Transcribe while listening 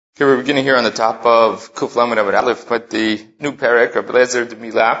Okay, we're beginning here on the top of Kuf Lamed Amud Aleph, but the new parak of Eliezer de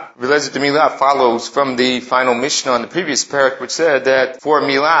Milah. Eliezer de Milah follows from the final Mishnah on the previous parak, which said that for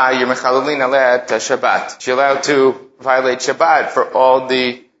Milah, you're mechalelin alet Shabbat. You're allowed to violate Shabbat for all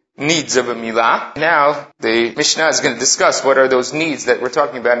the needs of a Milah. Now, the Mishnah is going to discuss what are those needs that we're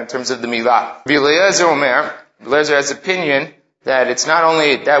talking about in terms of the Milah. Eliezer has opinion that it's not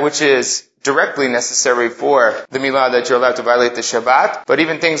only that which is directly necessary for the milah that you're allowed to violate the Shabbat, but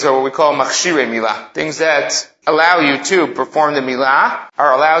even things are what we call machshirei milah. Things that allow you to perform the milah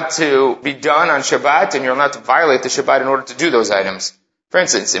are allowed to be done on Shabbat, and you're allowed to violate the Shabbat in order to do those items. For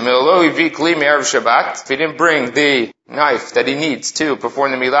instance, if he didn't bring the knife that he needs to perform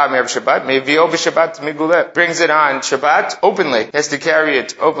the milah me'erev Shabbat, brings it on Shabbat openly. He has to carry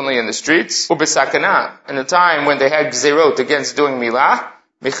it openly in the streets. Ubesakana, in the time when they had gzerot against doing milah,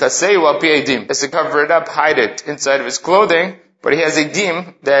 has to cover it up, hide it inside of his clothing, but he has a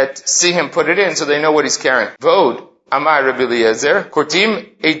dim that see him put it in so they know what he's carrying. Vod, Amar Rabbi Eliezer,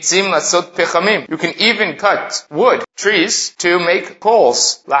 Kortim eitzim lasot pechamim. You can even cut wood, trees, to make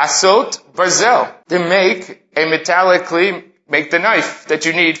coals. Lasot barzel, to make the knife that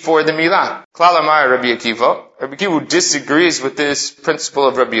you need for the milah. Klal Amar Rabbi Akiva. Rabbi Akiva disagrees with this principle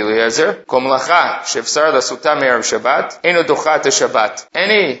of Rabbi Eliezer. Kol melacha shefsar lasuta me'erev Shabbat eino dochat Shabbat.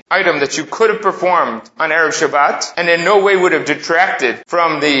 Any item that you could have performed on Erev Shabbat and in no way would have detracted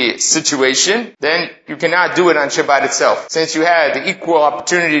from the situation, then you cannot do it on Shabbat itself. Since you had the equal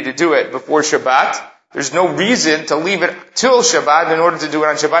opportunity to do it before Shabbat, there's no reason to leave it till Shabbat in order to do it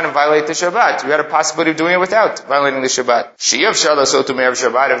on Shabbat and violate the Shabbat. You had a possibility of doing it without violating the Shabbat. She'ev shalasotu me'erev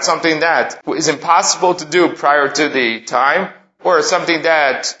Shabbat, if it's something that is impossible to do prior to the time, or something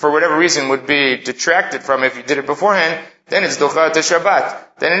that, for whatever reason, would be detracted from if you did it beforehand, then it's docha et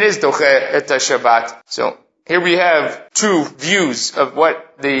Shabbat. Then it is docha et Shabbat. So, here we have two views of what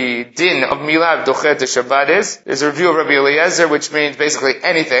the din of milah dochet Shabbat is. There's a review of Rabbi Eliezer, which means basically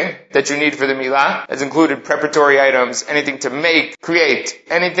anything that you need for the milah, has included preparatory items, anything to make, create,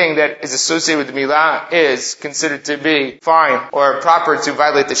 anything that is associated with the milah is considered to be fine or proper to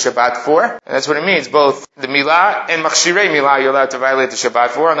violate the Shabbat for. And that's what it means. Both the milah and machshirei milah you're allowed to violate the Shabbat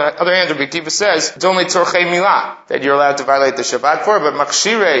for. On the other hand, Rabbi Akiva says it's only tzorchei milah that you're allowed to violate the Shabbat for, but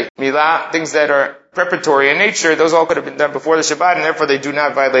machshirei milah, things that are preparatory in nature, those all could have been done before the Shabbat, and therefore they do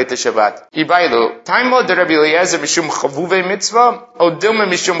not violate the Shabbat. Ibailu, Taimo de Rabbi Eliezer mishum chavuve mitzvah, o dilma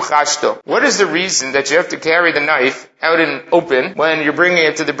mishum chashto. What is the reason that you have to carry the knife out in open when you're bringing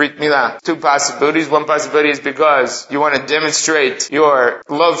it to the Brit Milah? Two possibilities. One possibility is because you want to demonstrate your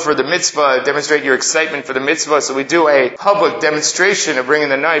love for the mitzvah, demonstrate your excitement for the mitzvah, so we do a public demonstration of bringing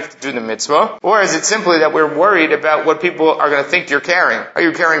the knife to do the mitzvah. Or is it simply that we're worried about what people are going to think you're carrying? Are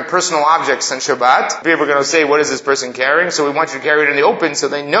you carrying personal objects on Shabbat? People are going to say, what is this person carrying? So we want you to carry it in the open so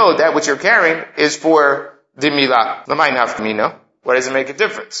they know that what you're carrying is for the milah. L'may nafkamina. What does it make a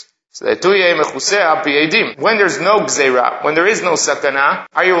difference? So that when there's no gzeira, when there is no sakana,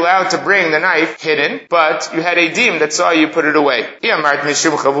 are you allowed to bring the knife hidden, but you had a dim that saw you put it away? If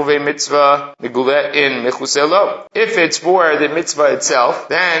it's for the mitzvah itself,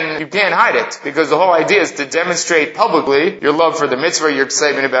 then you can't hide it, because the whole idea is to demonstrate publicly your love for the mitzvah, your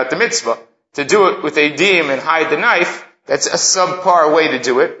excitement about the mitzvah. To do it with a dim and hide the knife, that's a subpar way to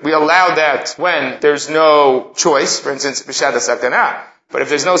do it. We allow that when there's no choice, for instance, b'shat sakana. But if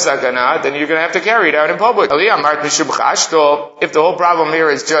there's no sakana, then you're going to have to carry it out in public. If the whole problem here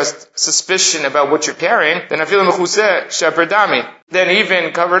is just suspicion about what you're carrying, then then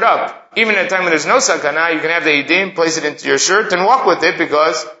even covered up. Even at a time when there's no sakana, you can have the edim, place it into your shirt, and walk with it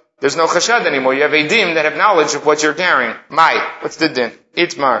because there's no chashad anymore. You have edim that have knowledge of what you're carrying. What's the din?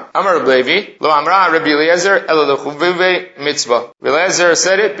 Itmar. Amar Levi, lo amra Rabbi Eliezer, elo lechuvive mitzvah. Rabbi Eliezer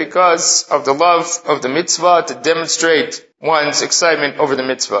said it because of the love of the mitzvah, to demonstrate one's excitement over the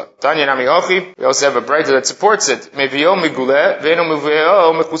mitzvah. Tanya nami hochi, we also have a brayta that supports it. Mevio miguleh, ve'eno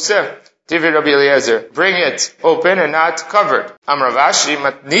mevio mechuseh. Tivi Rabbi Eliezer, bring it open and not covered. Amar Vashi,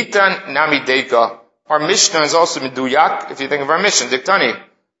 matnitan nami deika. Our Mishnah is also meduyak, if you think of our Mishnah, diktani.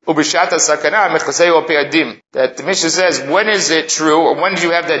 That the Mishnah says, when is it true, or when do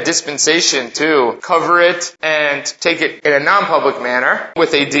you have that dispensation to cover it and take it in a non-public manner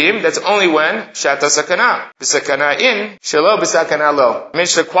with a dim? That's only when shata sakana. B'sakana in, shelo b'sakana lo.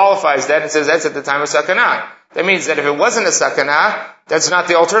 Mishnah qualifies that and says that's at the time of sakana. That means that if it wasn't a sakana, that's not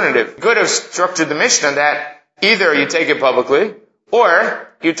the alternative. You could have structured the Mishnah that either you take it publicly, or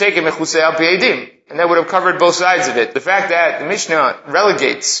you take it mechusei al pi edim. and that would have covered both sides of it. The fact that the Mishnah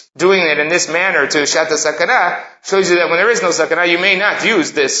relegates doing it in this manner to Shata Sakana shows you that when there is no Sakana, you may not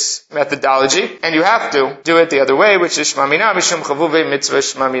use this methodology, and you have to do it the other way, which is Shmamina, Mishum Chavuve Mitzvah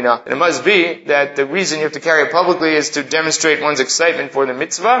Shmamina. And it must be that the reason you have to carry it publicly is to demonstrate one's excitement for the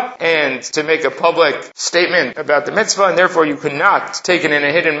mitzvah, and to make a public statement about the mitzvah, and therefore you cannot take it in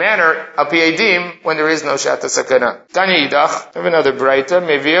a hidden manner, al pi edim, when there is no Shata Sakana. Tani Yidach, have another Braita,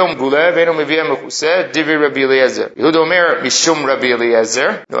 Mevi'om Gule, Veno Mevi'om Mechuseh, Divi Rabbi Eliezer. Yehuda Omer, Mishum Rabbi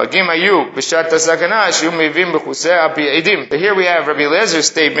Eliezer, Noagim Ayu, B'Shata Sakana, Shiu Mevim Mechuseh, al pi edim. But here we have Rabbi Eliezer's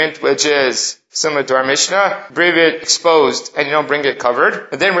statement, which is similar to our Mishnah, brave it exposed and you don't bring it covered.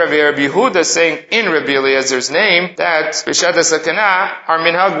 And then Rabbi Yehuda saying in Rabbi Eliezer's name that B'Shata Sakana, our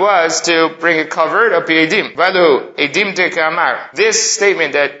minhag was to bring it covered al pi edim. Valu edim te'kamar. This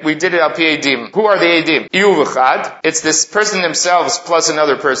statement that we did it al pi edim. Who are the edim? Iyu v'chad. It's this person themselves plus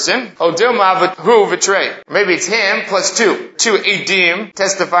another person. Odilma hu v'trei. Maybe it's him plus two. Two edim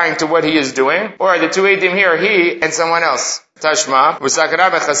testifying to what he is doing. Or the two edim here are he and someone else. Tashma,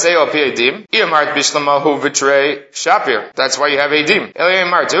 v'sakana b'chasei al pi edim. Iyamart bishlamahu v'trei shapir. That's why you have edim.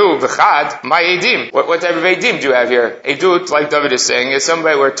 Iyamart hu v'chad, my edim. What type of edim do you have here? Edut, like David is saying, is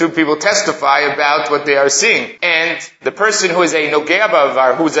somebody where two people testify about what they are seeing. And the person who is a nogea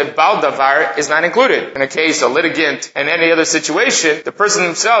b'avar, who is a bal davar, is not included. In a case, a litigant, and any other situation, the person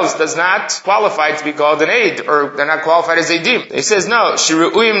themselves does not qualify to be called an aid, or they're not qualified as edim. He says, no,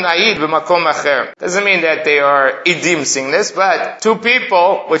 shiru'im na'id b'makom acher. Doesn't mean that they are edim seeing this, but two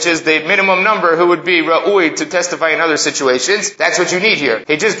people, which is the minimum number who would be ra'ui to testify in other situations, that's what you need here.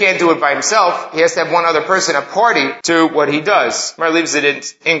 He just can't do it by himself. He has to have one other person, a party, to what he does. Mar leaves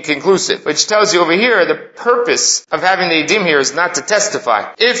it inconclusive, which tells you over here the purpose of having the edim here is not to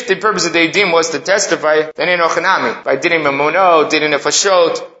testify. If the purpose of the edim was to testify, then in ochanami, by dinin mamono, dinin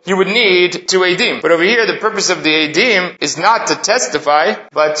nefashot, you would need two edim. But over here, the purpose of the edim is not to testify,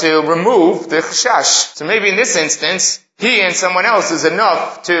 but to remove the chashash. So maybe in this instance, he and someone else is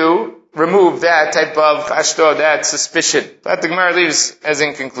enough to remove that type of chashto, that suspicion. But the Gemara leaves as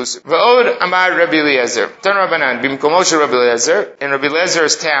inconclusive. V'od amar Rabbi Eliezer. Tan Rabbanan, bimkomo Rabbi Eliezer, in Rabbi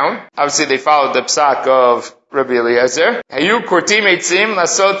Eliezer's town, obviously they followed the psak of Rabbi Eliezer. Hayu kurtim eitzim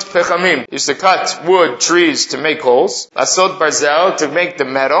lasot pechamim. Used to cut wood, trees to make holes. Lasot barzel to make the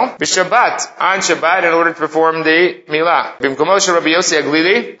metal. B'Shabbat, on Shabbat, in order to perform the milah. B'mkomo shel Rabbi Yossi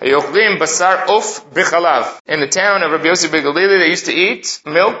Aglili, hayochlim basar of b'chalav. In the town of Rabbi Yossi Aglili, they used to eat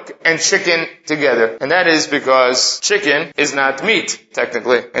milk and chicken together. And that is because chicken is not meat,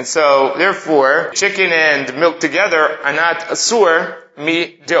 technically. And so, therefore, chicken and milk together are not asur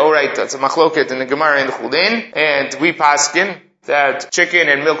mi deoraita. It's a machloket in the Gemara in the Chulin, and we paskin that chicken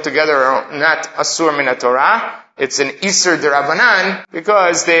and milk together are not asur min Torah. It's an iser derabanan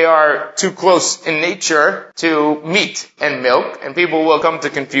because they are too close in nature to meat and milk, and people will come to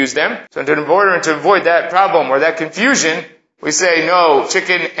confuse them. So in order to avoid that problem or that confusion, we say no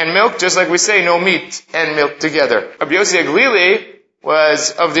chicken and milk, just like we say no meat and milk together. Rabbi Yossi Aglili was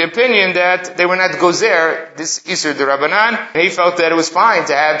of the opinion that they were not gozer, this Isur D'Rabbanan. He felt that it was fine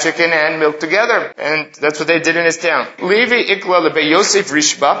to have chicken and milk together. And that's what they did in his town. Levi Ikla Lebe Yosef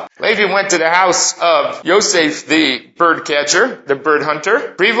Rishba. Levi went to the house of Yosef the bird catcher, the bird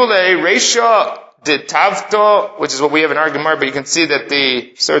hunter. Privule Reisha de Tavto, which is what we have in our Gemara, but you can see that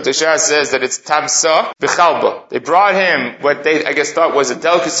the Surah Shah says that it's Tavsa B'chalba. They brought him what they, I guess, thought was a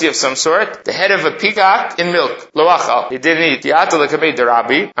delicacy of some sort, the head of a peacock in milk. Lo achal. He didn't eat. Yata l'kamei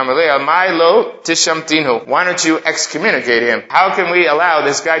derabi. Amalei almai lo tishamtinu. Why don't you excommunicate him? How can we allow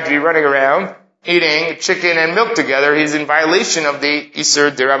this guy to be running around eating chicken and milk together? He's in violation of the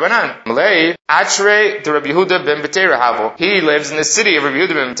Isur D'Rabbanan. Malay, Atre de Rabbi Yehuda ben Betera havo. He lives in the city of Rabbi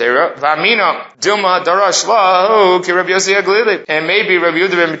Yehuda ben Betera. V'amina Dilma darash lahu ki Rabbi Yossi Aglili. And maybe Rabbi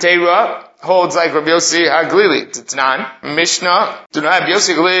Yehuda ben Betera holds like Rabbi Yossi Aglili. T'tnan. Mishnah. Do not Rabbi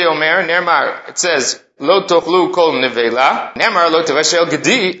Yossi Aglili Omer Nermar. It says, Lo tochlu kol nevela. Nemar lo tereshel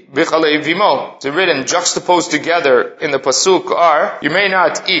gedi b'chalei vimo. It's written juxtaposed together in the pasuk are, you may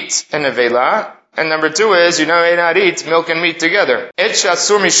not eat a nevela. And number two is, you may not eat milk and meat together. Et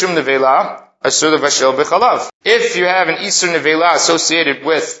shasur mishum nevela. Asur v'shel b'chalav. If you have an isur nevela associated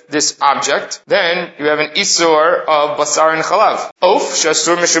with this object, then you have an isur of basar and chalav. Of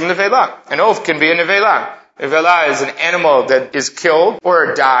shasur mishum nevela. An of can be a nevela. Nevela is an animal that is killed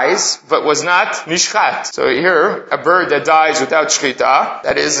or dies, but was not mishchat. So here, a bird that dies without shchita,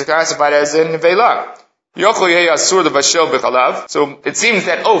 that is classified as a nevela. So it seems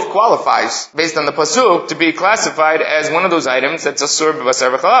that oaf qualifies, based on the pasuk, to be classified as one of those items that's asur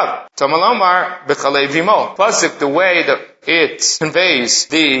b'basar v'chalav. Tamalomar b'chalei vimo. Pasuk, the way the it conveys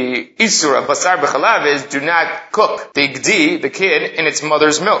the Isur of Basar B'chalav is do not cook the Gdi, the kid, in its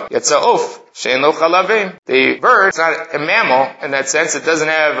mother's milk. Yatza'of. Shein lo chalavim. The bird is not a mammal in that sense. It doesn't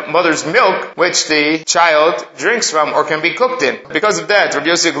have mother's milk, which the child drinks from or can be cooked in. Because of that, Rabbi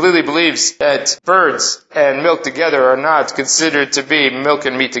Yossi Glili believes that birds and milk together are not considered to be milk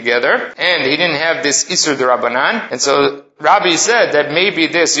and meat together. And he didn't have this Isur D'Rabbanan. And so Rabbi said that maybe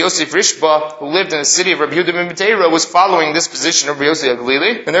this Yosef Rishba, who lived in the city of Rabbi Yehuda ben Beteira, was following this position of Rabbi Yossi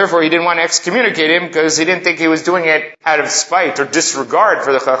Glili, and therefore he didn't want to excommunicate him because he didn't think he was doing it out of spite or disregard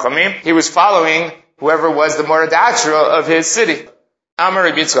for the Chachamim. He was following whoever was the Morad Atra of his city. Amar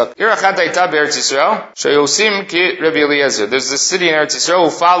Rabbi Yitzchak. There's a city in Eretz Yisrael who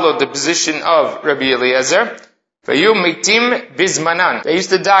followed the position of Rabbi Eliezer. They used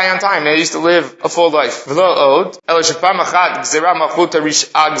to die on time. They used to live a full life. There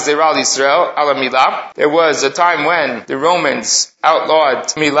was a time when the Romans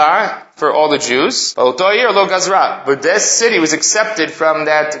outlawed Milah for all the Jews. But this city was accepted from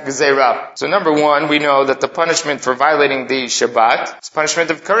that Gezerah. So number one, we know that the punishment for violating the Shabbat is punishment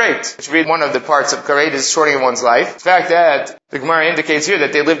of karet, which would be one of the parts of karet is shortening one's life. The fact that the Gemara indicates here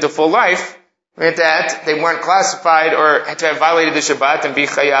that they lived a full life meant that they weren't classified or had to have violated the Shabbat and be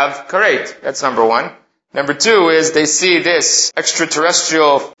chayav karet. That's number one. Number two is they see this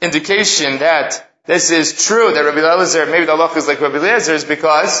extraterrestrial indication that this is true, that Rabbi Eliezer, maybe the halacha is like Rabbi Eliezer, is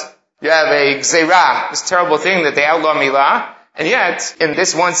because you have a gzeirah, this terrible thing that they outlaw milah, and yet, in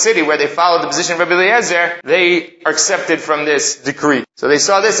this one city where they followed the position of Rabbi Eliezer, they are accepted from this decree. So they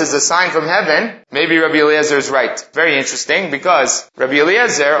saw this as a sign from heaven. Maybe Rabbi Eliezer is right. Very interesting, because Rabbi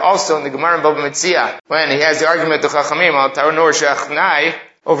Eliezer, also in the Gemara in Baba Metzia, when he has the argument with the Chachamim, al Taranor Shachnai,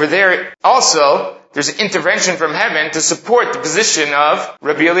 over there also, there's an intervention from heaven to support the position of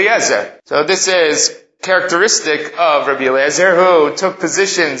Rabbi Eliezer. So this is characteristic of Rabbi Eliezer, who took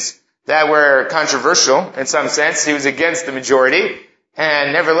positions that were controversial in some sense. He was against the majority.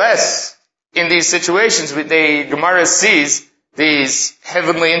 And nevertheless, in these situations, the Gemara sees these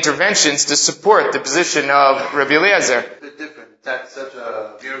heavenly interventions to support the position of Rabbi Eliezer. That's such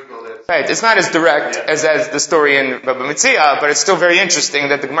a miracle. Right, it's not as direct as the story in Baba Metzia, but it's still very interesting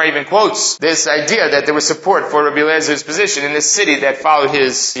that the Gemara even quotes this idea that there was support for Rabbi Eliezer's position in this city that followed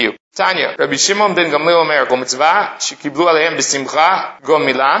his view. Tanya, Rabbi Shimon ben Gamliel Omer, Kol mitzvah shekiblu aleihem b'simcha go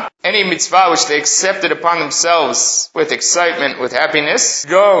milah. Any mitzvah which they accepted upon themselves with excitement, with happiness,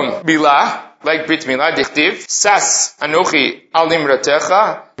 go milah. Like Brit Milah, Dichtiv, Sas Anochi Alim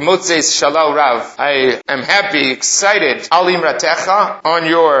Ratecha, Motzeis Shalal Rav. I am happy, excited, Alim Ratecha, on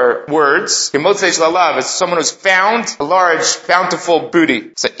your words. Motzeis Shalal is someone who's found a large, bountiful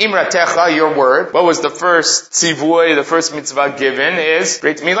booty. So Im Ratecha, your word. What was the first tzivui, the first mitzvah given is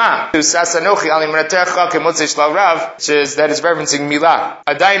Brit Milah. Sas Anochi Alim Ratecha, Motzeis Shalal Rav, that is referencing Milah.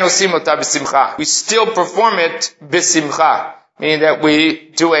 Adayin osim ota b'simcha. We still perform it b'simcha. Meaning that we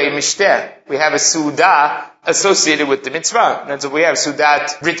do a mishteh. We have a sudah associated with the mitzvah. That's what we have,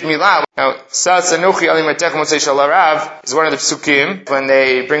 sudat Brit Milah. Now, Sas Anochi Alim Ratech Motzei Shalarav is one of the psukim. When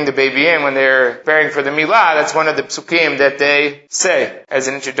they bring the baby in, when they're preparing for the milah, that's one of the psukim that they say as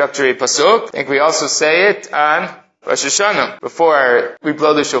an introductory pasuk. I think we also say it on Rosh Hashanah. Before we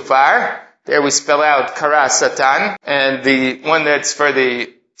blow the shofar, there we spell out Kara Satan, and the one that's for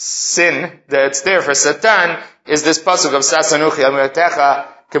the sin that's there for Satan is this pasuk of Sas Anochi Alim Ratecha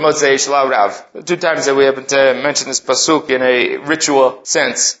Kemotzei Shalal Rav. The two times that we happen to mention this pasuk in a ritual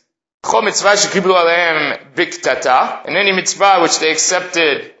sense. Chol mitzvah shekiblu aleihem biktata, and any mitzvah which they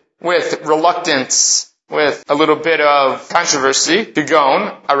accepted with reluctance, with a little bit of controversy,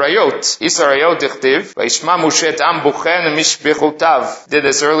 Pigon, Arayot, Is Arayot Dichtiv, Vaishma Moshe Am Buchen Mishpechutav. Did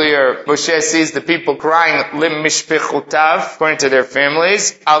this earlier. Moshe sees the people crying Lim Mishpechutav, according to their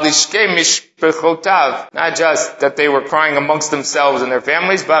families, Al Ishke Mishpechotav. Not just that they were crying amongst themselves and their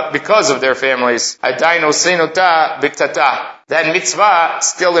families, but because of their families. Adayin Oseinota Biktata. That mitzvah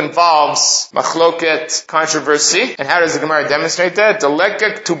still involves machloket, controversy. And how does the Gemara demonstrate that?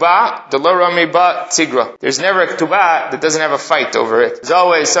 Deleka ketubah, delo rami ba tigra. There's never a ketubah that doesn't have a fight over it. There's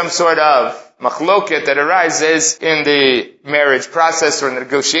always some sort of machloket that arises in the marriage process or in the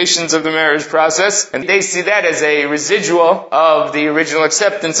negotiations of the marriage process. And they see that as a residual of the original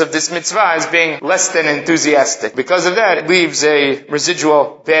acceptance of this mitzvah as being less than enthusiastic. Because of that, it leaves a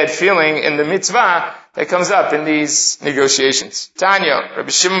residual bad feeling in the mitzvah that comes up in these negotiations. Tanya, Rabbi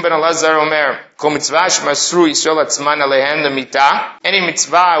Shimon ben Elazar Omer, Kol mitzvah shmasru Yisrael atzman aleihem lemitah. Any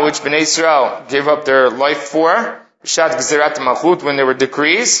mitzvah which Bnei Yisrael gave up their life for, Shat Gzerat Malchut, when there were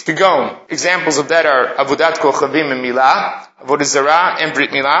decrees. Kigon. Examples of that are Avodat Kochavim and Milah, Avodah Zarah and Brit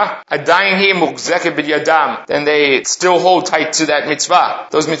Milah. Adayin hi muchzeket b'yadam. Then they still hold tight to that mitzvah.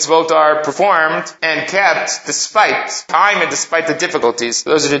 Those mitzvot are performed and kept despite time and despite the difficulties.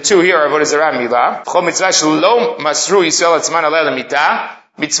 Those are the two here, Avodah Zarah and Milah. Chol mitzvah shelo masru Yisrael atzman alei l'mitah.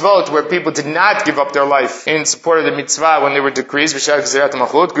 Mitzvot where people did not give up their life in support of the mitzvah when they were decrees. V'shal gzerat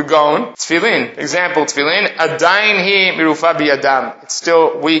malchut. Gugon. Tefillin. Example, tefillin. Adayin hi mirufa b'yadam. It's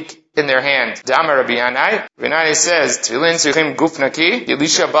still weak in their hand. Damar Rabbi Yanai. Rabbi says, Tefillin tzrichim guf naki,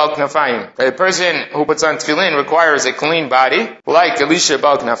 Elisha bal knafayim. A person who puts on tefillin requires a clean body, like Elisha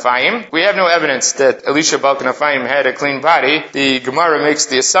bal knafayim. We have no evidence that Elisha bal knafayim had a clean body. The Gemara makes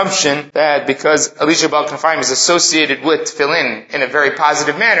the assumption that because Elisha bal knafayim is associated with tefillin in a very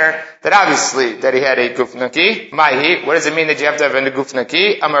positive manner, that obviously that he had a guf naki. Maihi, what does it mean that you have to have a guf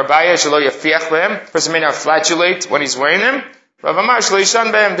naki? Amar Baya shelo yafiach lehem. Person may not flatulate when he's wearing them. Rav Amar shelo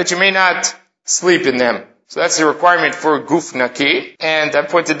yishan behem, that you may not sleep in them. So that's the requirement for guf naki. And I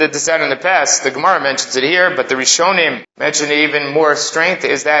pointed this out in the past. The Gemara mentions it here, but the Rishonim mention even more strength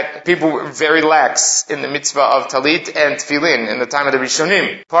is that people were very lax in the mitzvah of talit and tefillin in the time of the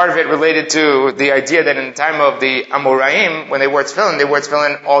Rishonim. Part of it related to the idea that in the time of the Amoraim, when they wore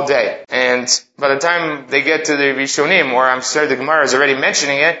tefillin all day. And by the time they get to the Rishonim, or I'm sure the Gemara is already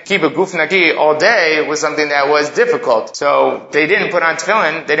mentioning it, keep a guf naki all day was something that was difficult. So they didn't put on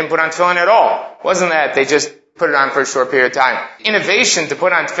tefillin at all. Wasn't that they just put it on for a short period of time. Innovation to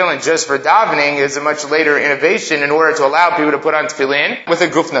put on tefillin just for davening is a much later innovation in order to allow people to put on tefillin with a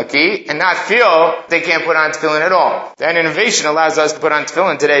guf naki and not feel they can't put on tefillin at all. That innovation allows us to put on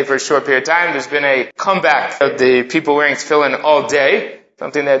tefillin today for a short period of time. There's been a comeback of the people wearing tefillin all day.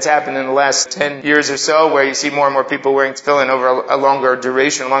 Something that's happened in the last 10 years or so, where you see more and more people wearing tefillin over a longer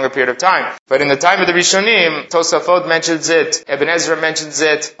duration, a longer period of time. But in the time of the Rishonim, Tosafot mentions it, Ibn Ezra mentions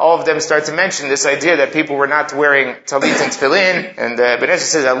it, all of them start to mention this idea that people were not wearing talit and tefillin, and Ibn Ezra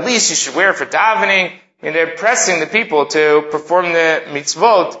says, at least you should wear it for davening. And they're pressing the people to perform the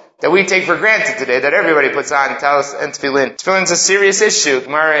mitzvot that we take for granted today, that everybody puts on talis and tefillin. Tefillin's a serious issue.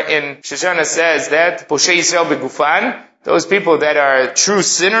 Gemara in Shoshana says that, Poshei Yisrael begufan, those people that are true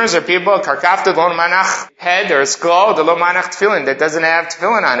sinners are people, karkafta lo manach head or skull, the lo manach tefillin, that doesn't have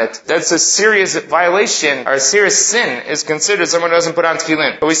tefillin on it. That's a serious violation, or a serious sin is considered someone who doesn't put on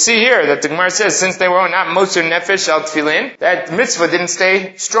tefillin. But we see here that the Gemara says, since they were not moser nefesh al tefillin, that mitzvah didn't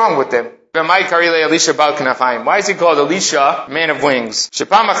stay strong with them. Why is he called Elisha, man of wings? There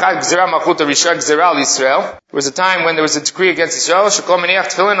was a time when there was a decree against Israel.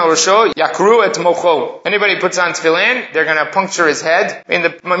 Anybody puts on tefillin, they're going to puncture his head. In the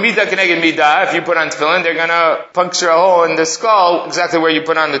Mamida Keneged Midah, if you put on tefillin, they're going to puncture a hole in the skull exactly where you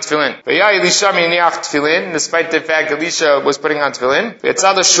put on the tefillin. Despite the fact Elisha was putting on tefillin,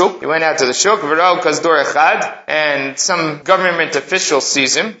 he went out to the shuk, and some government official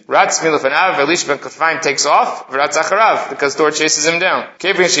sees him. Elisha ben Kafayim takes off. The Kastor chases him down.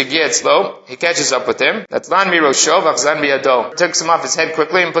 He catches up with him. Takes him off his head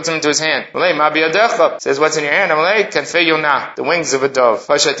quickly and puts him into his hand. Says, what's in your hand? The wings of a dove.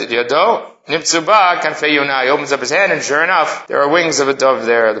 He opens up his hand, and sure enough, there are wings of a dove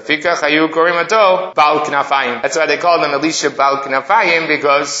there. That's why they call them Elisha Bal Knafayim,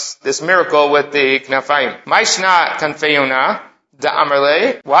 because this miracle with the Knafayim.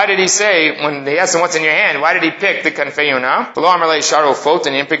 Why did he say, when he asked him what's in your hand, why did he pick the kanfei yonah? Below Amarle Sharo Fot,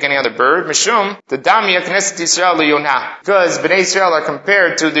 and he didn't pick any other bird. Mishum, the Damya Knesset Yisrael the Yonah. Because Bnei Israel are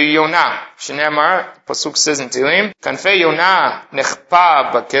compared to the Yonah. Shenemar, Pasuk says in Tehillim, Kanfei Yonah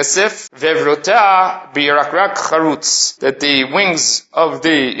nechpa bakesef, vevrota biyarakrak charutz. That the wings of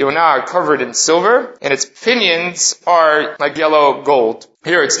the Yonah are covered in silver, and its pinions are like yellow gold.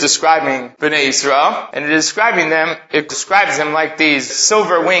 Here it's describing Bnei Israel, and it describes them like these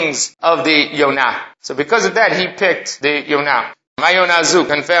silver wings of the Yonah. So because of that, he picked the Yonah. Just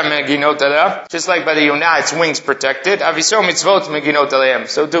like by the Yonah, its wings protected. So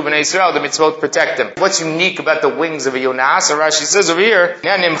do Bnei Israel, the mitzvot protect them. What's unique about the wings of a Yonah? So Rashi says over here,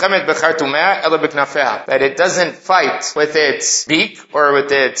 that it doesn't fight with its beak or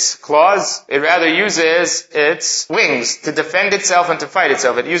with its claws. It rather uses its wings to defend itself and to fight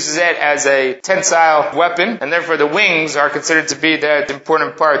itself. It uses it as a tensile weapon, and therefore the wings are considered to be that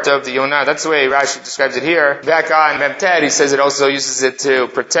important part of the Yonah. That's the way Rashi describes it here. Back on Memted, he says it also uses it to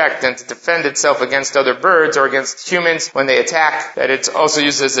protect and to defend itself against other birds or against humans when they attack, that it's also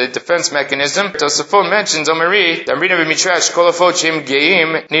used as a defense mechanism. Tosafot mentions, Omari,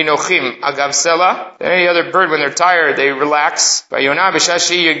 any other bird, when they're tired, they relax. When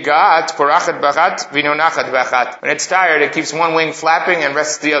it's tired, it keeps one wing flapping and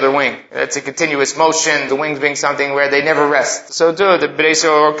rests the other wing. That's a continuous motion, the wings being something where they never rest. So too, the Bnei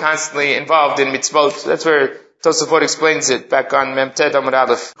Yisrael are constantly involved in mitzvot. That's where Tosafot explains it back on Memtet Amud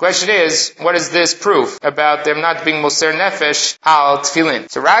Aleph. The question is, what is this proof about them not being Moser Nefesh al Tefillin?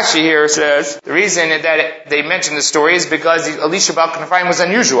 So Rashi here says, the reason that they mention the story is because Elisha Baal Knafayim was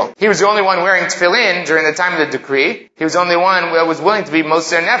unusual. He was the only one wearing Tefillin during the time of the decree. He was the only one that was willing to be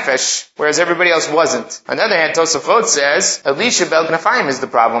Moser Nefesh, whereas everybody else wasn't. On the other hand, Tosafot says, Elisha Baal Knafayim is the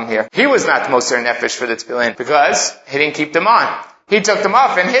problem here. He was not Moser Nefesh for the Tefillin because he didn't keep them on. He took them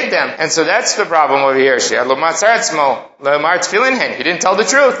off and hid them. And so that's the problem over here. He didn't tell the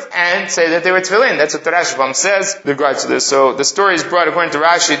truth and say that they were tefillin. That's what the Rashbam says with regards to this. So the story is brought according to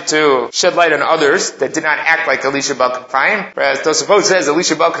Rashi to shed light on others that did not act like Elisha Baal Knafayim. Whereas Tosafot says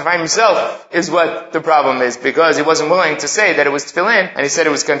Elisha Baal Knafayim himself is what the problem is, because he wasn't willing to say that it was tefillin, and he said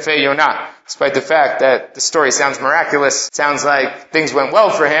it was kanfei Yonah. Despite the fact that the story sounds miraculous, sounds like things went well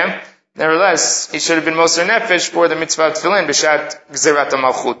for him, nevertheless, he should have been Moser Nefesh for the mitzvah of tefillin b'shat Gzerat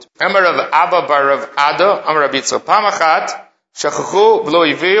HaMalchut. Amar Rav Abba bar Rav Ado, Amar Rabbi Yitzchak, Pamachat, shachachu v'lo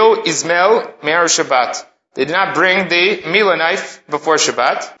hiviu izmel me'er Shabbat. They did not bring the Mila knife before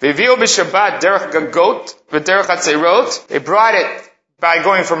Shabbat. V'hiviu b'Shabbat derech gagot v'derech chatzerot. They brought it by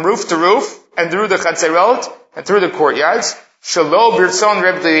going from roof to roof and through the chatzerot and through the courtyards. Shelo b'rtzon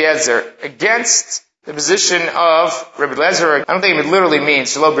Reb Eliezer, against the position of Rabbi Eliezer. I don't think it literally means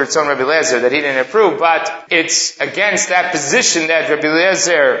Shelo b'rtzon Rabbi Eliezer, that he didn't approve, but it's against that position that Rabbi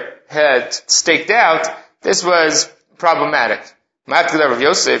Eliezer had staked out. This was problematic. Matkila Rav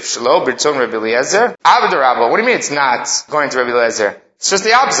Yosef, Shelo b'rtzon Rabbi Eliezer. Aved Rabba, what do you mean it's not going to Rabbi Eliezer? It's just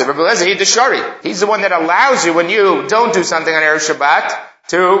the opposite. Rabbi Eliezer, he's the shari. He's the one that allows you, when you don't do something on Erev Shabbat,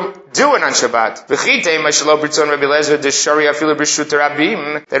 to do it on Shabbat.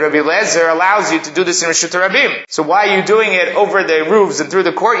 That Rabbi Eliezer allows you to do this in Reshut Rabim. So why are you doing it over the roofs and through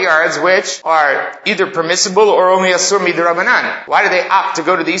the courtyards, which are either permissible or only asur mid'Rabbanan? Why do they opt to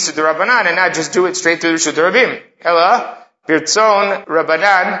go to the Isur d'Rabbanan and not just do it straight through Reshut Rabim? Ella, Birtzon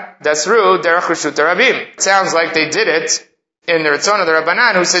Rabbanan Dasru Derech Reshut Rabim. It sounds like they did it in the Ratzon of the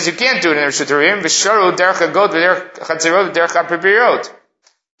Rabbanan, who says you can't do it in Reshut Rabim. V'sharu Derech Hagot V'derech Chatzirot V'derech HaPripirot.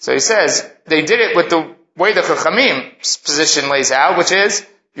 So he says, they did it with the way the Chachamim's position lays out, which is,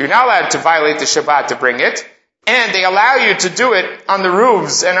 you're not allowed to violate the Shabbat to bring it, and they allow you to do it on the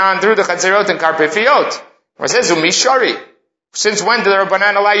roofs and on through the Chatzirot and Karpefiot. Or it says, Umishari. Since when did the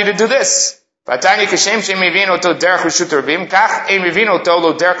Rabbanan allow you to do this? The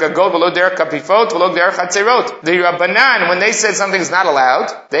Rabbanan, when they said something's not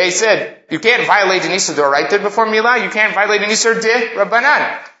allowed, they said, you can't violate an Isur d'Oraita before Milah, you can't violate an Isur de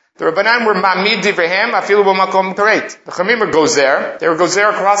Rabbanan. The Rabbanan were ma'amid divrehem afilu b'makom karet. The Chamimah goes there. They goes there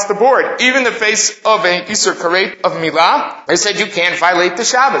across the board. Even in the face of an Isur karet of Milah, they said you can't violate the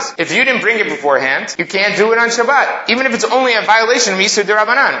Shabbos. If you didn't bring it beforehand, you can't do it on Shabbat. Even if it's only a violation of Isur de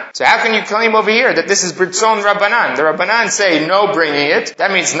Rabbanan. So how can you claim over here that this is Britzon Rabbanan? The Rabbanan say no bringing it.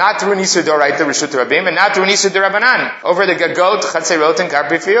 That means not through an Isur d'Oraita Reshut Rabim and not through an Isur de Rabbanan. Over the Gagot, Chatzerot, and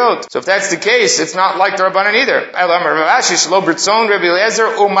Karpifiot. So if that's the case, it's not like the Rabbanan either.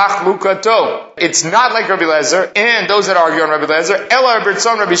 It's not like Rabbi Eliezer and those that argue on Rabbi Eliezer, Ela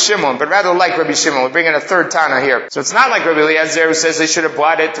B'Ritzon Rabbi Shimon, but rather like Rabbi Shimon. We bring in a third Tana here. So it's not like Rabbi Eliezer who says they should have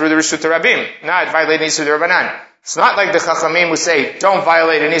bought it through the Reshut Rabim, not violating Isur d'Rabbanan. It's not like the Chachamim who say, don't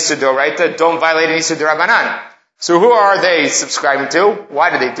violate an Isur d'Oraita, don't violate an Isur d'Rabbanan. So who are they subscribing to? Why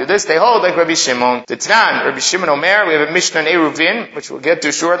do they do this? They hold like Rabbi Shimon. The Tanan, Rabbi Shimon Omer, we have a Mishnah in Eruvin, which we'll get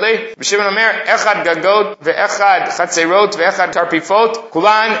to shortly. Rabbi Shimon Omer, Echad Gagot, Ve'echad Chatzerot, Ve'echad Karpifot,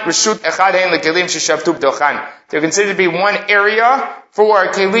 Kulan, Reshut Echad Hein Lekelim Sheshavtu B'dochan. They're considered to be one area for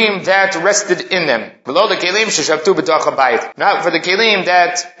kelim that rested in them. Below the kelim sheshavtu b'toch habayit. Not for the kelim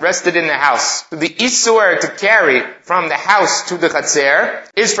that rested in the house. So the isur to carry from the house to the chatzer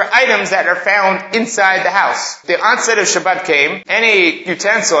is for items that are found inside the house. The onset of Shabbat came, any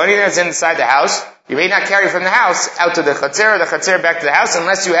utensil, anything that's inside the house, You may not carry from the house out to the chatzer, or the chatzer back to the house,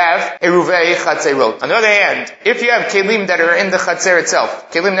 unless you have eruvei chatzerot. On the other hand, if you have kelim that are in the chatzer itself,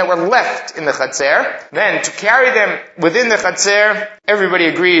 kelim that were left in the chatzer, then to carry them within the chatzer, everybody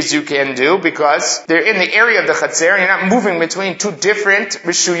agrees you can do, because they're in the area of the chatzer, and you're not moving between two different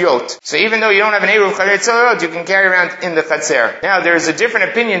rishuyot. So even though you don't have an eruv chatzerot, you can carry around in the chatzer. Now, there's a different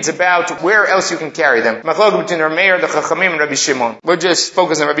opinions about where else you can carry them. Machlok between Rav Meir, the Chachamim, and Rabbi Shimon. We're just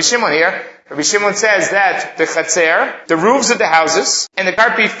focusing on Rabbi Shimon here. Rabbi Shimon says that the chatzer, the roofs of the houses, and the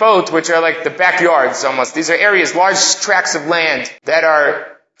karpifot, which are like the backyards almost, these are areas, large tracts of land that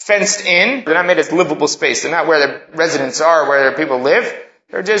are fenced in. They're not made as livable space. They're not where the residents are, where people live.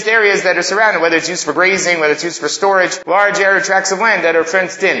 They're just areas that are surrounded, whether it's used for grazing, whether it's used for storage, large area tracts of land that are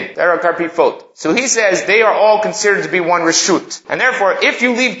fenced in, that are karpifot. So he says they are all considered to be one reshut. And therefore, if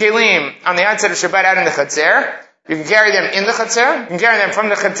you leave kelim on the outside of Shabbat out in the chatzer, you can carry them in the chatzer, you can carry them from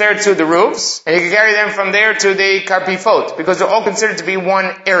the chatzer to the roofs, and you can carry them from there to the karpifot, because they're all considered to be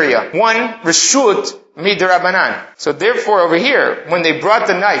one area, one reshut midrabanan. So therefore over here, when they brought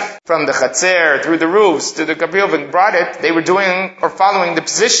the knife from the chatzer through the roofs to the karpifot and brought it, they were doing or following the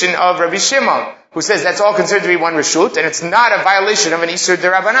position of Rabbi Shimon, who says that's all considered to be one reshut, and it's not a violation of an isur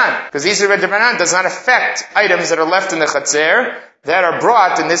derabanan, because isur derabanan does not affect items that are left in the chatzer that are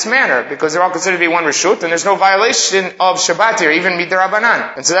brought in this manner, because they're all considered to be one reshut, and there's no violation of Shabbat here, even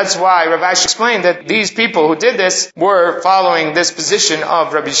midarabanan. And so that's why Rav Ashi explained that these people who did this were following this position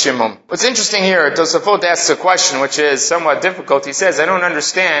of Rabbi Shimon. What's interesting here, Tosafot asks a question which is somewhat difficult. He says, I don't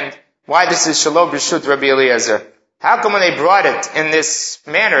understand why this is Shalom B'Reshut Rabbi Eliezer. How come when they brought it in this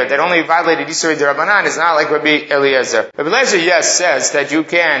manner that only violated Isur D'Rabbanan is not like Rabbi Eliezer? Rabbi Eliezer, yes, says that you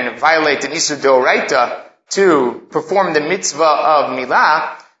can violate an Isur D'Oraita to perform the mitzvah of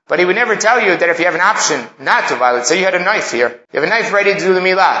milah, but he would never tell you that if you have an option not to violate, say you had a knife here, you have a knife ready to do the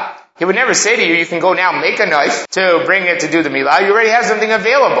milah, he would never say to you, you can go now make a knife to bring it to do the milah. You already have something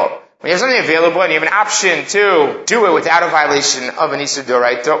available. When you have something available and you have an option to do it without a violation of an Isur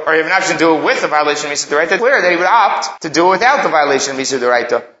D'Oraita, or you have an option to do it with a violation of Isur D'Oraita, it's clear that he would opt to do it without the violation of Isur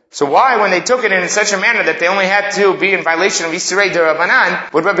D'Oraita. So why, when they took it in such a manner that they only had to be in violation of Yisrei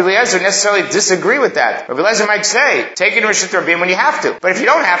D'Rabbanan, would Rabbi Eliezer necessarily disagree with that? Rabbi Eliezer might say, take it in Rishut Rabim when you have to. But if you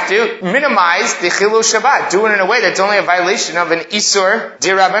don't have to, minimize the Chilul Shabbat. Do it in a way that's only a violation of an Isur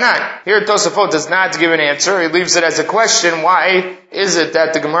D'Rabbanan. Here Tosafot does not give an answer. He leaves it as a question. Why is it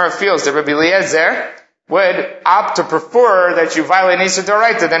that the Gemara feels that Rabbi Eliezer would opt to prefer that you violate an Isur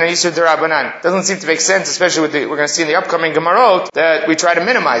D'Oraita than an Isur D'Rabbanan? Doesn't seem to make sense, especially with we're going to see in the upcoming Gemarot, that we try to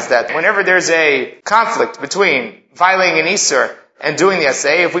minimize that. Whenever there's a conflict between violating an Isur and doing the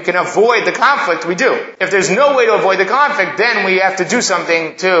assay, if we can avoid the conflict, we do. If there's no way to avoid the conflict, then we have to do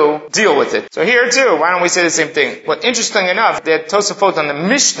something to deal with it. So here too, why don't we say the same thing? Well, interesting enough, that Tosafot on the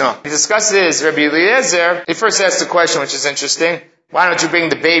Mishnah, he discusses Rabbi Eliezer. He first asks the question, which is interesting. Why don't you bring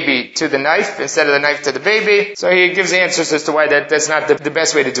the baby to the knife instead of the knife to the baby? So he gives answers as to why that's not the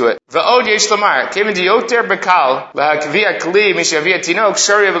best way to do it. V'od yesh lomar, kevin diyoter bekal, lahakvia kli mishavia tinok,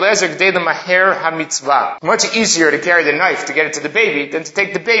 shari Rabbi Eliezer g'dei l'maher hamitzvah. Much easier to carry the knife to get it to the baby than to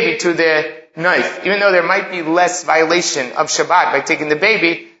take the baby to the knife. Even though there might be less violation of Shabbat by taking the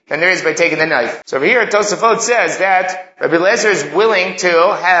baby than there is by taking the knife. So over here, Tosafot says that Rabbi Eliezer is willing to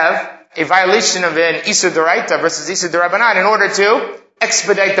have a violation of an Isur D'Oraita versus Isur D'Rabbanan in order to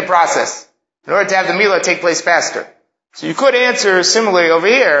expedite the process, in order to have the milah take place faster. So you could answer similarly over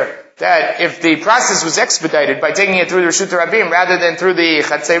here that if the process was expedited by taking it through the Reshut Rabim rather than through the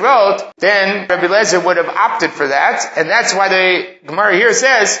Chatzerot, then Rabbi Eliezer would have opted for that, and that's why the Gemara here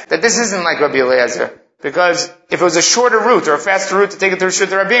says that this isn't like Rabbi Eliezer. Because if it was a shorter route or a faster route to take it through Reshut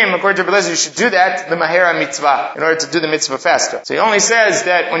Rabim, according to Rabbi Eliezer, you should do that, the Mahera Mitzvah, in order to do the mitzvah faster. So he only says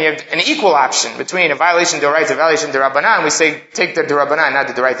that when you have an equal option between a violation of D'Oraita and a violation of D'Rabbanan, we say take the D'Rabbanan, not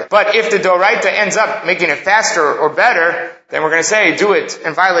the D'Oraita. But if the D'Oraita ends up making it faster or better, then we're going to say do it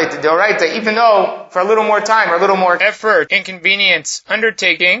and violate the D'Oraita, even though for a little more time or a little more effort, inconvenience,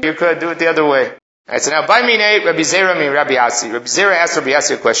 undertaking, you could do it the other way. Alright, so now, by mine, Rabbi Zera mi Rabbi Asi. Rabbi Zera asked Rabbi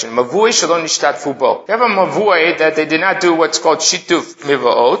Asi a question. Mavui shalom nishtatfu bo. You have a mavui that they did not do what's called shituf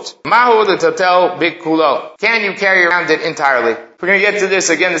mivaot. Mahu l'tatel bikulo. Can you carry around it entirely? We're going to get to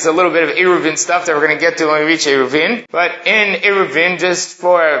this again. There's a little bit of Eruvin stuff that we're going to get to when we reach Eruvin. But in Eruvin, just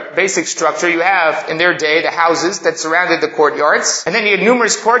for basic structure, you have in their day the houses that surrounded the courtyards, and then you had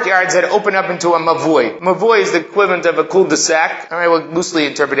numerous courtyards that open up into a mavui. Mavui is the equivalent of a cul-de-sac. I will loosely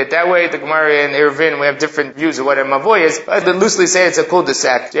interpret it that way. The Gemara in Eruvin, we have different views of what a mavui is, but I loosely say it's a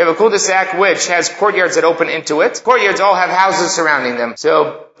cul-de-sac. So you have a cul-de-sac which has courtyards that open into it. Courtyards all have houses surrounding them.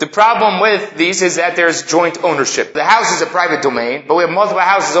 So The problem with these is that there's joint ownership. The house is a private domain, but we have multiple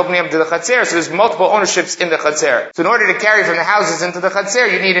houses opening up to the Chatzer, so there's multiple ownerships in the Chatzer. So in order to carry from the houses into the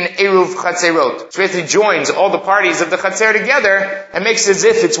Chatzer, you need an Eruv Chatzerot. So basically joins all the parties of the Chatzer together and makes it as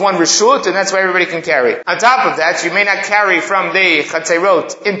if it's one Reshut, and that's why everybody can carry. On top of that, you may not carry from the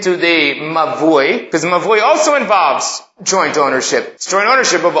Chatzerot into the Mavui, because the Mavui also involves joint ownership. It's joint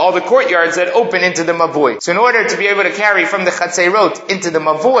ownership of all the courtyards that open into the Mavui. So in order to be able to carry from the Chatzerot into the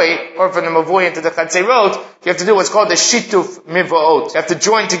Mavui, or from the Mavui into the Chatzerot, you have to do what's called the Shituf Mivoot. You have to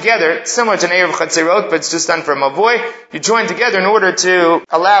join together, similar to an Erev Chatzerot, but it's just done for a Mavui. You join together in order to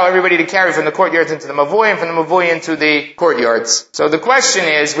allow everybody to carry from the courtyards into the Mavui, and from the Mavui into the courtyards. So the question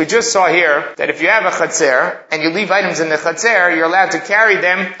is, we just saw here, that if you have a Chatzer, and you leave items in the Chatzer, you're allowed to carry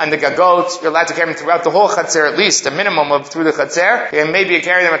them on the Gagot, you're allowed to carry them throughout the whole Chatzer, at least a minimum of through the Chatzer, and maybe you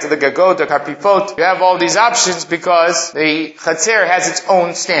carry them into the Gagot or Karpifot. You have all these options because the Chatzer has its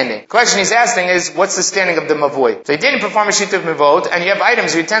own standing. The question he's asking is, what's the standing of the Mavui? So he didn't perform a Shituf Mivot, and you have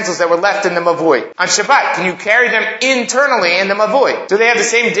items, utensils that were left in the Mavui. On Shabbat, can you carry them internally in the Mavui? Do they have the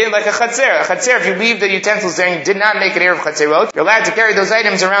same din like a Chatzer? A Chatzer, if you leave the utensils there and you did not make an Erev Chatzerot, you're allowed to carry those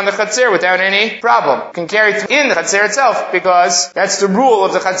items around the Chatzer without any problem. You can carry in the Chatzer itself, because that's the rule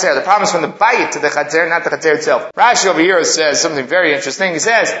of the Chatzer. The problem is from the bayit to the Chatzer, not the Chatzer itself. Rashi over here says something very interesting. He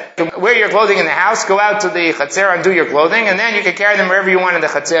says, wear your clothing in the house, go out to the Chatzer, undo your clothing, and then you can carry them wherever you want in the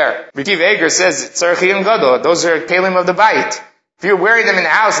Chatzer. Rikiv Eger says, Tzarchi Gadol, those are kelim of the bayit. If you're wearing them in the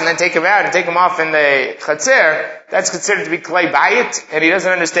house and then take them out and take them off in the Chatzer, that's considered to be Klei Bayit, and he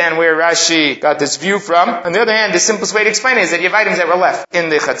doesn't understand where Rashi got this view from. On the other hand, the simplest way to explain it is that you have items that were left in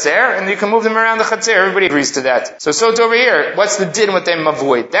the Chatzer, and you can move them around the Chatzer. Everybody agrees to that. So it's over here. What's the din with them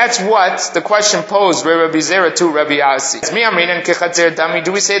Mavui? That's what the question posed by Rabbi Zera to Rabbi Asi.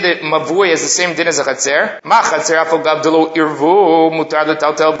 Do we say that Mavui is the same din as a Chatzer? Ma Chatzer afal gavdalo irvu mutar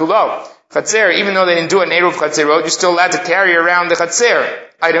l'taltel b'lo. Chatzer, even though they didn't do an Eruv Chatzerot, you're still allowed to carry around the Chatzer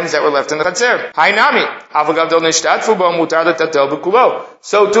items that were left in the Chatzer. Hainami.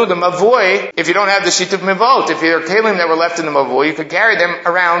 So too, the Mavui, if you don't have the Shituf Mivot, if you're kelim that were left in the Mavui, you could carry them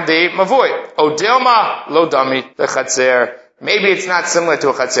around the Mavui. O Dilma, lo dami, the Chatzer. Maybe it's not similar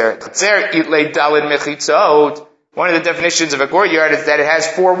to a Chatzer. Chatzer, itlei dalid mechitzot. One of the definitions of a courtyard is that it has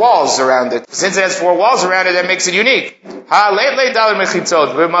 4 walls around it. Since it has 4 walls around it, that makes it unique. But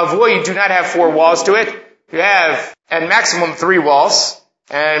Mavui, you do not have 4 walls to it. You have, at maximum, 3 walls.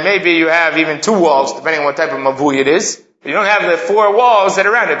 And maybe you have even 2 walls, depending on what type of Mavui it is. But you don't have the 4 walls that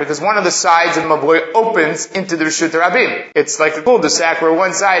are around it, because one of the sides of the Mavui opens into the Reshut Rabim. It's like a cul-de-sac where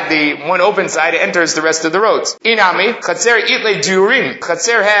one side, the one open side, enters the rest of the roads. Inami, Chatzer itle diurim.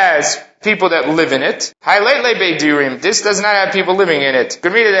 Chatzer has people that live in it. This does not have people living in it.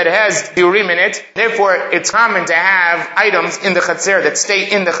 Could read that it has diurim in it. Therefore, it's common to have items in the Chatzer that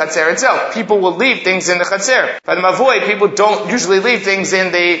stay in the Chatzer itself. People will leave things in the Chatzer. By the Mavui, people don't usually leave things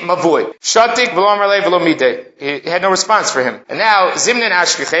in the Mavui. Shatik v'lo amar v'lo midei. He had no response for him. And now, Zimnin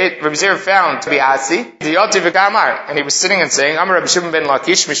Ashkechet, Rabbi Zera found to be Asi, and he was sitting and saying, Amar Rabbi Shimon ben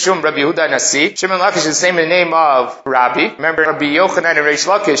Lakish, Mishum Rabbi Yehuda Nasi. Shimon Lakish is the same in the name of Rabbi. Remember, Rabbi Yochanan and Reish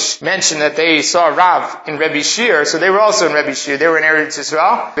Lakish mentioned that they saw Rav in Rabbi Shir, so they were also in Rabbi Shir. They were in Eretz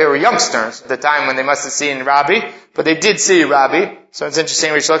Yisrael. They were youngsters at the time when they must have seen Rabbi, but they did see Rabbi. So it's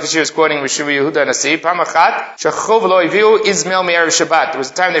interesting, Reish Lakish was quoting Rabbi Yehuda Nasi. Pamachat, Shachov lo iviu izmel me'erev Shabbat. There was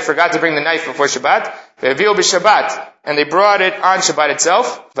a time they forgot to bring the knife before Shabbat. Ve'aviu b'Shabbat. And they brought it on Shabbat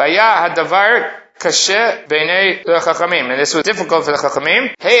itself. Vaya hadavar kashe b'nei chachamim. And this was difficult for the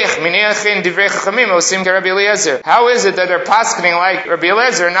chachamim. Heich minei divrei chachamim osim ke Rabbi Eliezer. How is it that they're paskening like Rabbi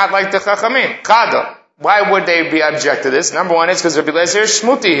Eliezer and not like the chachamim? Chada. Why would they be object to this? Number one is because Rabbi Eliezer is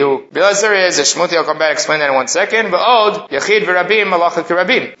shmuti. Rabbi Eliezer is a shmuti. I'll come back and explain that in 1 second. But od yachid v'rabim malacha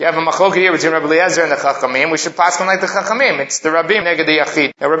kerabim. You have a machlokah here between Rabbi Eliezer and the chachamim. We should pass them like the chachamim. It's the rabim neged the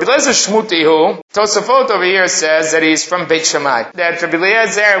yachid. Now Rabbi Eliezer shmuti. Tosafot over here says that he's from Beit Shammai. That Rabbi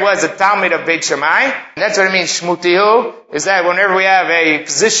Eliezer was a talmid of Beit Shammai. And that's what it means shmuti. Is that whenever we have a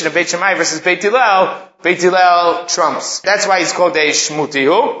position of Beit Shammai versus Beit Hillel, Beit Hillel trumps. That's why he's called a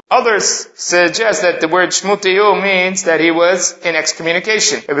shmutihu. Others suggest that the word shmutihu means that he was in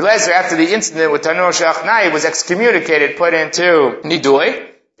excommunication. Rabbi Eliezer, after the incident with Tanur Shachnai, was excommunicated, put into Nidui.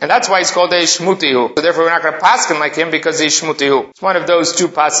 And that's why he's called a shmutihu. So therefore we're not going to pass him like him because he's shmutihu. It's one of those 2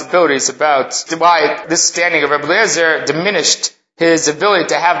 possibilities about why this standing of Rabbi Eliezer diminished his ability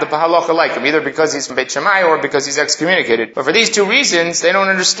to have the halacha like him, either because he's from Beit Shammai or because he's excommunicated. But for these 2 reasons, they don't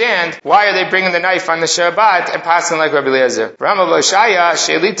understand why are they bringing the knife on the Shabbat and passing like Rabbi Eliezer. Rama Vashaya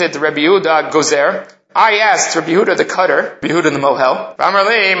Sheilitet Rabbi Yehuda Gozer. I asked Rabbi Yehuda the cutter, Rabbi Yehuda the mohel,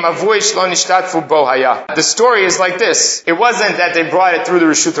 the story is like this. It wasn't that they brought it through the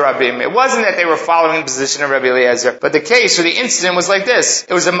Reshut Rabim. It wasn't that they were following the position of Rabbi Eliezer. But the case or the incident was like this.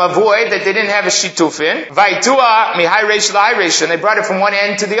 It was a mavoi that they didn't have a shituf in. Vaitua mihai reish lahai reish, and they brought it from one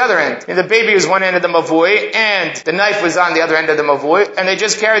end to the other end. And the baby was one end of the mavoi, and the knife was on the other end of the mavoi, and they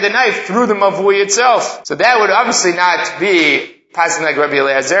just carried the knife through the mavoi itself. So that would obviously not be passing like Rabbi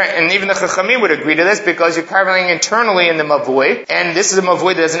Eliezer, and even the Chachamim would agree to this because you're carrying internally in the mavoi, and this is a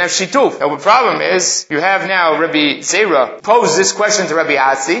mavoi that doesn't have shituf. Now the problem is, you have now Rabbi Zera pose this question to Rabbi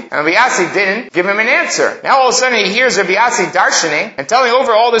Asi, and Rabbi Asi didn't give him an answer. Now all of a sudden he hears Rabbi Asi darshaning and telling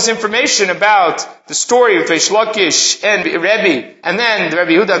over all this information about the story of Reish Lakish and Rebbe, and then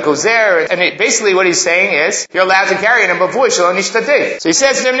Rabbi Yehuda goes there, and basically what he's saying is, you're allowed to carry in a mavoi shelo nishtatev. So he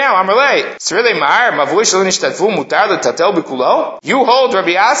says to him now, Amrlei, Tzirlei Ma'ar, mavoi shelo nishtatvu mutar l'tatel b'kulo? You hold,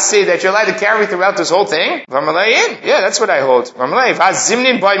 Rabbi Asi, that you're allowed to carry throughout this whole thing? Yeah, that's what I hold. There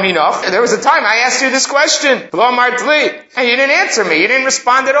was a time I asked you this question, and you didn't answer me. You didn't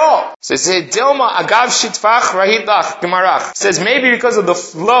respond at all. So he said, says maybe because of the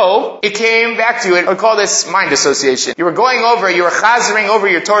flow, it came back to you. I would call this mind association. You were going over, you were chazering over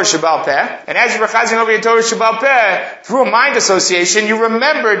your Torah Shabbal Peh, and as you were chazering over your Torah Shabbal Peh, through a mind association, you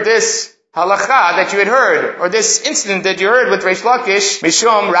remembered this halakha that you had heard, or this incident that you heard with Reish Lakish,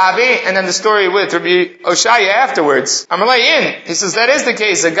 Mishum, Ravi, and then the story with Rabbi Oshaya afterwards. Amrlayin, he says, that is the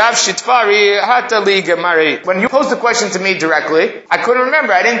case. Agav shitfari hatali gemari. When you posed the question to me directly, I couldn't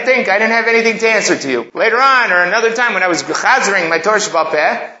remember. I didn't think. I didn't have anything to answer to you. Later on, or another time when I was chazering my Torah Shabbal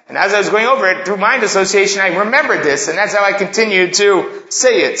Peh, and as I was going over it, through mind association, I remembered this, and that's how I continued to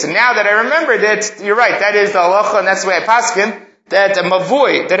say it. So now that I remembered it, you're right, that is the halacha, and that's the way I paskin, that a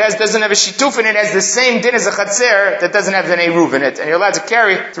mavoi that doesn't have a shituf in it has the same din as a chatzer that doesn't have an eruv in it, and you're allowed to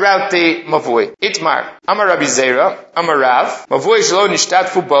carry throughout the mavoi. Itmar, Amar Rabbi Zera, Amar Rav, mavoi shelo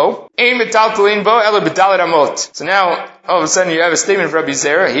nishtatfu bo, ein metaltalin bo ela b'dalet amot. So now, all of a sudden, you have a statement of Rabbi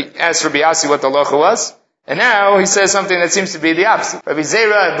Zera. He asked Rabbi Asi what the halacha was. And now he says something that seems to be the opposite. Rabbi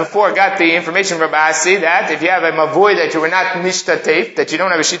Zera before got the information from Rabbi Asi that if you have a mavoi that you were not nishtatef, that you don't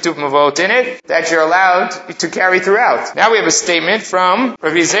have a shituf mavot in it, that you're allowed to carry throughout. Now we have a statement from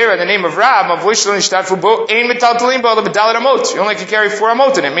Rabbi Zera in the name of Rab, mavoi shelo nishtatfu bo ein metaltalim bo b'dalet amot. You only can carry 4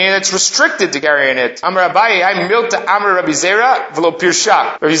 amot in it, meaning it's restricted to carry in it. Amar Abaye, I milta Amar Rabbi Zera v'lo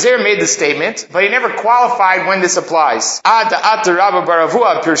pirsha. Rabbi Zera made the statement, but he never qualified when this applies. Ad Rabbi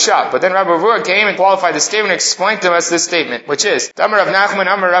Baravua pirsha. But then Rabbi Baravua came and qualified the statement and explained to us this statement, which is Amar Rav Nachman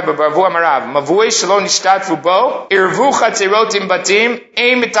Amar Rabbi Baravua Amar Rav mavoi shelo nishtatfu bo irvu chatzerotim batim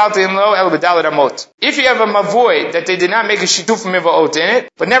ein metaltalim lo el b'dalet amot. If you have a mavoi that they did not make a shituf mivaot in it,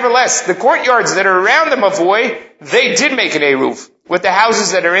 but nevertheless the courtyards that are around the mavoi, they did make an eruv with the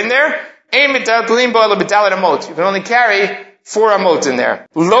houses that are in there. Ein metaltalim bo el b'dalet amot. You can only carry 4 amot in there.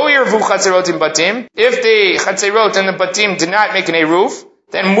 Lo irvu chatzerotim batim. If the chatzerot and the batim did not make an eruv,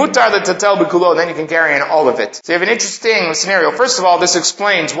 then mutar the tatel b'kulo, then you can carry in all of it. So you have an interesting scenario. First of all, this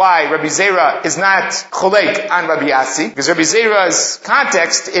explains why Rabbi Zera is not cholek on Rabbi Asi, because Rabbi Zera's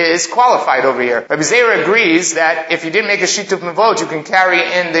context is qualified over here. Rabbi Zera agrees that if you didn't make a shituf mavot, you can carry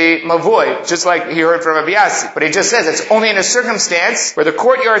in the mavoi, just like he heard from Rabbi Asi. But he just says it's only in a circumstance where the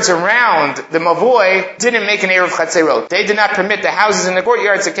courtyards around the mavoi didn't make an eruv chatzerot. They did not permit the houses in the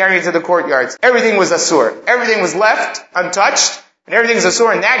courtyards to carry into the courtyards. Everything was asur. Everything was left untouched. And everything's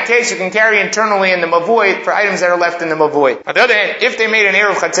asur. In that case, you can carry internally in the mavoi for items that are left in the mavoi. On the other hand, if they made an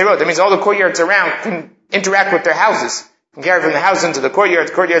eruv chatzerot, that means all the courtyards around can interact with their houses. You can carry from the house into the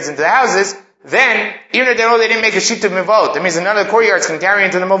courtyards into the houses. Then, even if they didn't make a shituf mavot, that means none of the courtyards can carry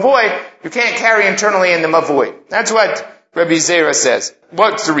into the mavoi. You can't carry internally in the mavoi. That's what Rabbi Zera says.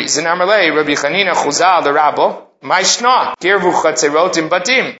 What's the reason? Amalei, Rabbi Chanina Chuzal the Rabbo. What's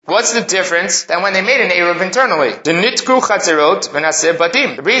the difference than when they made an eruv internally? The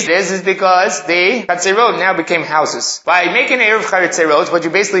reason is because the chatzerot now became houses. By making an eruv chatzerot, what you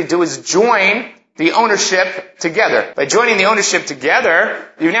basically do is join the ownership together. By joining the ownership together,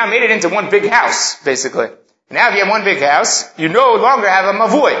 you've now made it into one big house, basically. Now if you have one big house, you no longer have a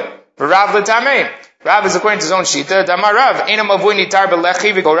mavui. Rav l'tamei. Rav is according to his own shita. Damar Rav, ein mavui nitar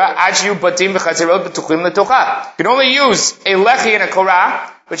belechi v'korah achiu batim v'chatzerot b'tuchim l'tocha. You can only use a lechi and a korah,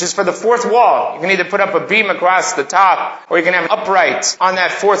 which is for the 4th wall. You can either put up a beam across the top, or you can have an upright on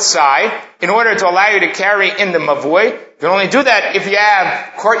that 4th side, in order to allow you to carry in the mavui. You can only do that if you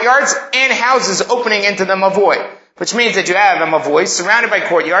have courtyards and houses opening into the mavui. which means that you have a mavoi surrounded by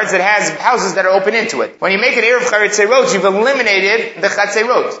courtyards that has houses that are open into it. When you make an eruv chatzerot, you've eliminated the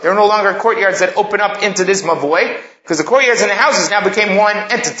chatzerot. There are no longer courtyards that open up into this mavoi, because the courtyards and the houses now became one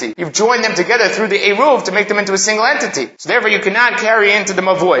entity. You've joined them together through the eruv to make them into a single entity. So therefore you cannot carry into the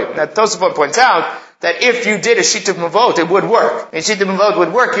mavoi. Now Tosafot points out that if you did a shituf mavot, it would work. A shituf mavot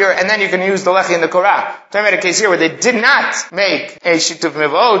would work here, and then you can use the lechi and the korah. Talking about a case here where they did not make a shituf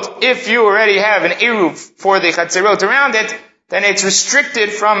mavot. If you already have an eruv for the chatzerot around it, then it's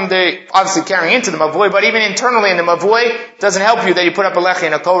restricted from the, obviously carrying into the mavoi, but even internally in the mavoi, doesn't help you that you put up a lechi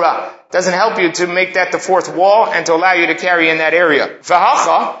and a korah. Doesn't help you to make that the fourth wall and to allow you to carry in that area.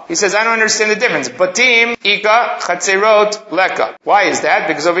 V'hacha, he says, I don't understand the difference. Batim, ika, chatzerot, leka. Why is that?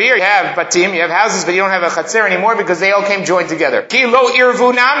 Because over here you have batim, you have houses, but you don't have a chatzer anymore because they all came joined together. Ki lo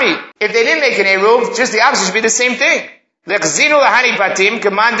irvu nami. If they didn't make an eruv, just the opposite should be the same thing. Look at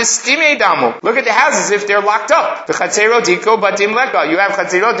the houses if they're locked up. The chatzerot iko batim leka. You have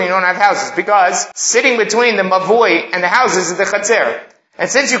chatzerot and you don't have houses because sitting between the mavoi and the houses is the chatzer. And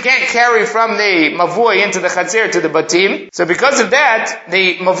since you can't carry from the mavoi into the chatzer to the batim, so because of that,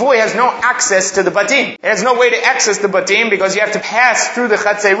 the mavoi has no access to the batim. It has no way to access the batim because you have to pass through the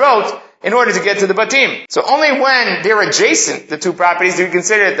chatzerot in order to get to the batim. So only when they're adjacent, the two properties, do you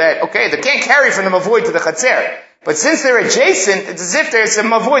consider that, okay, they can't carry from the mavoi to the chatzer. But since they're adjacent, it's as if there's a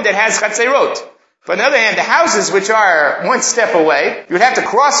mavoi that has chatzerot. But on the other hand, the houses which are one step away, you would have to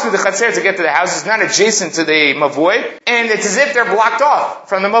cross through the chatzer to get to the house. It's not adjacent to the mavoi, and it's as if they're blocked off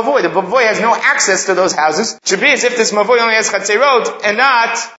from the mavoi. The mavoi has no access to those houses. It should be as if this mavoi only has chatzerot and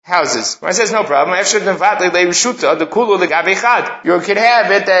not houses. When I says no problem, you could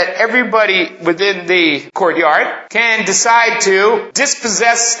have it that everybody within the courtyard can decide to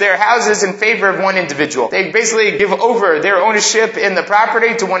dispossess their houses in favor of one individual. They basically give over their ownership in the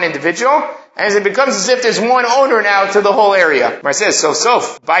property to one individual, and it becomes as if there's one owner now to the whole area. Where it says,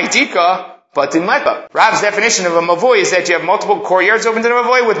 Baitika, batim leka. Rav's definition of a mavoi is that you have multiple courtyards open to the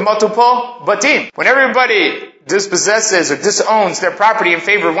mavoi with multiple batim. When everybody dispossesses or disowns their property in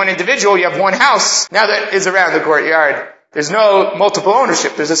favor of one individual, you have one house now that is around the courtyard. There's no multiple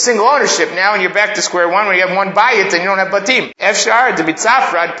ownership. There's a single ownership now, and you're back to square one where you have one bayit and you don't have batim. Efshar, de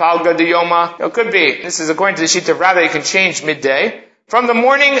bitzafrad, palga de yoma. It could be. This is according to the sheet of Rav, you can change midday. From the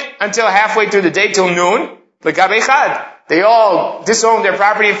morning until halfway through the day till noon, they all disown their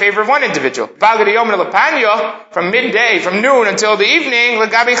property in favor of one individual. From midday, from noon until the evening,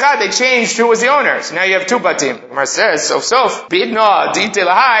 they changed who was the owner. So now you have two batim. Gemara says, there's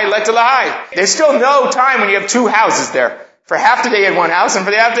still no time when you have two houses there. For half the day you had one house, and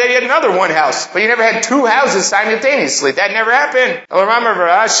for the half the day you had another one house. But you never had two houses simultaneously. That never happened. Rav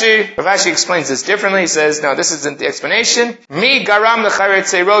Ashi explains this differently. He says, no, this isn't the explanation. Mi garam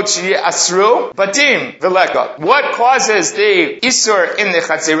l'charetzerot asru batim v'leka. What causes the isur in the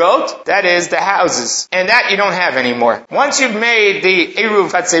chatzerot? That is the houses. And that you don't have anymore. Once you've made the eruv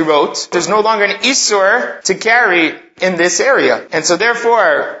chatzerot, there's no longer an isur to carry in this area. And so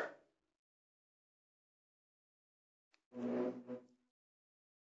therefore,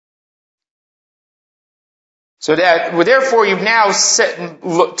 so that, therefore, you've now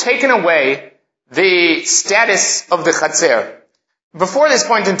taken away the status of the chatzer. Before this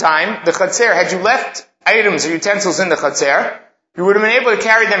point in time, the chatzer, had you left items or utensils in the chatzer, you would have been able to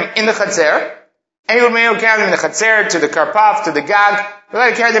carry them in the chatzer, and you would have been able to carry them in the chatzer, to the karpaf, to the gag. You would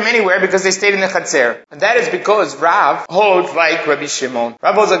have to carry them anywhere because they stayed in the chatzer. And that is because Rav holds like Rabbi Shimon.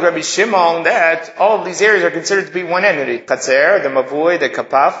 Rav holds like Rabbi Shimon that all of these areas are considered to be one entity. Chatzer, the mavui, the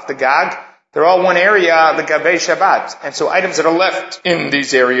kapaf, the gag, they're all one area, the Gabei Shabbat. And so items that are left in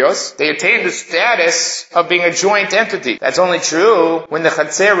these areas, they attain the status of being a joint entity. That's only true when the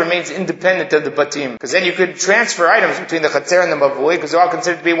Chatzer remains independent of the Batim. Because then you could transfer items between the Chatzer and the Mavui, because they're all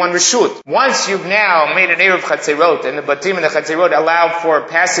considered to be one Reshut. Once you've now made an Eruv Chatzerot, and the Batim and the Chatzerot allow for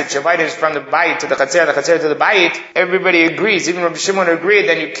passage of items from the Bayit to the Chatzer, and the Chatzer to the Bayit, everybody agrees, even Rabbi Shimon agreed,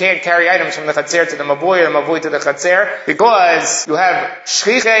 that you can't carry items from the Chatzer to the Mavui, or the Mavui to the Chatzer, because you have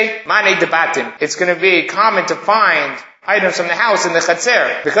Shchiche Mane Debat. It's going to be common to find items from the house in the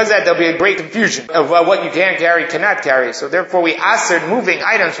chatzer. Because of that, there'll be a great confusion of what you can carry, cannot carry. So therefore, we asked moving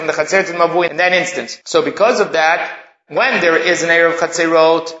items from the chatzer to the mavui in that instance. So because of that, when there is an eruv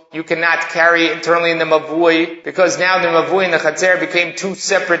chatzerot, you cannot carry internally in the mavui, because now the mavui and the chatzer became two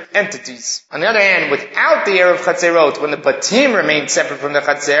separate entities. On the other hand, without the eruv chatzerot, when the batim remain separate from the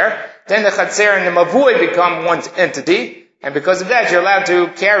chatzer, then the chatzer and the mavui become one entity. And because of that, you're allowed to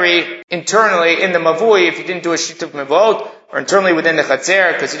carry internally in the mavui if you didn't do a shituf mevot, or internally within the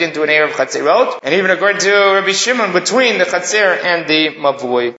Chatzer, because he didn't do an Erev Chatzerot. And even according to Rabbi Shimon, between the Chatzer and the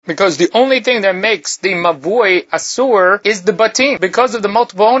Mavui. Because the only thing that makes the Mavui Asur is the Batim. Because of the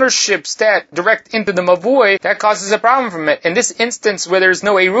multiple ownerships that direct into the Mavui, that causes a problem from it. In this instance where there's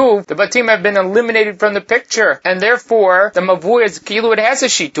no Eruv, the Batim have been eliminated from the picture. And therefore, the Mavui is Kilu, it has a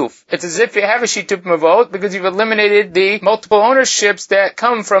Shituf. It's as if you have a Shituf Mavot, because you've eliminated the multiple ownerships that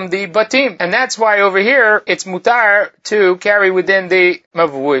come from the Batim. And that's why over here, it's mutar to carry within the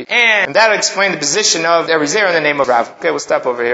Mavui. And that'll explain the position of Erizera in the name of Rav. Okay, we'll stop over here.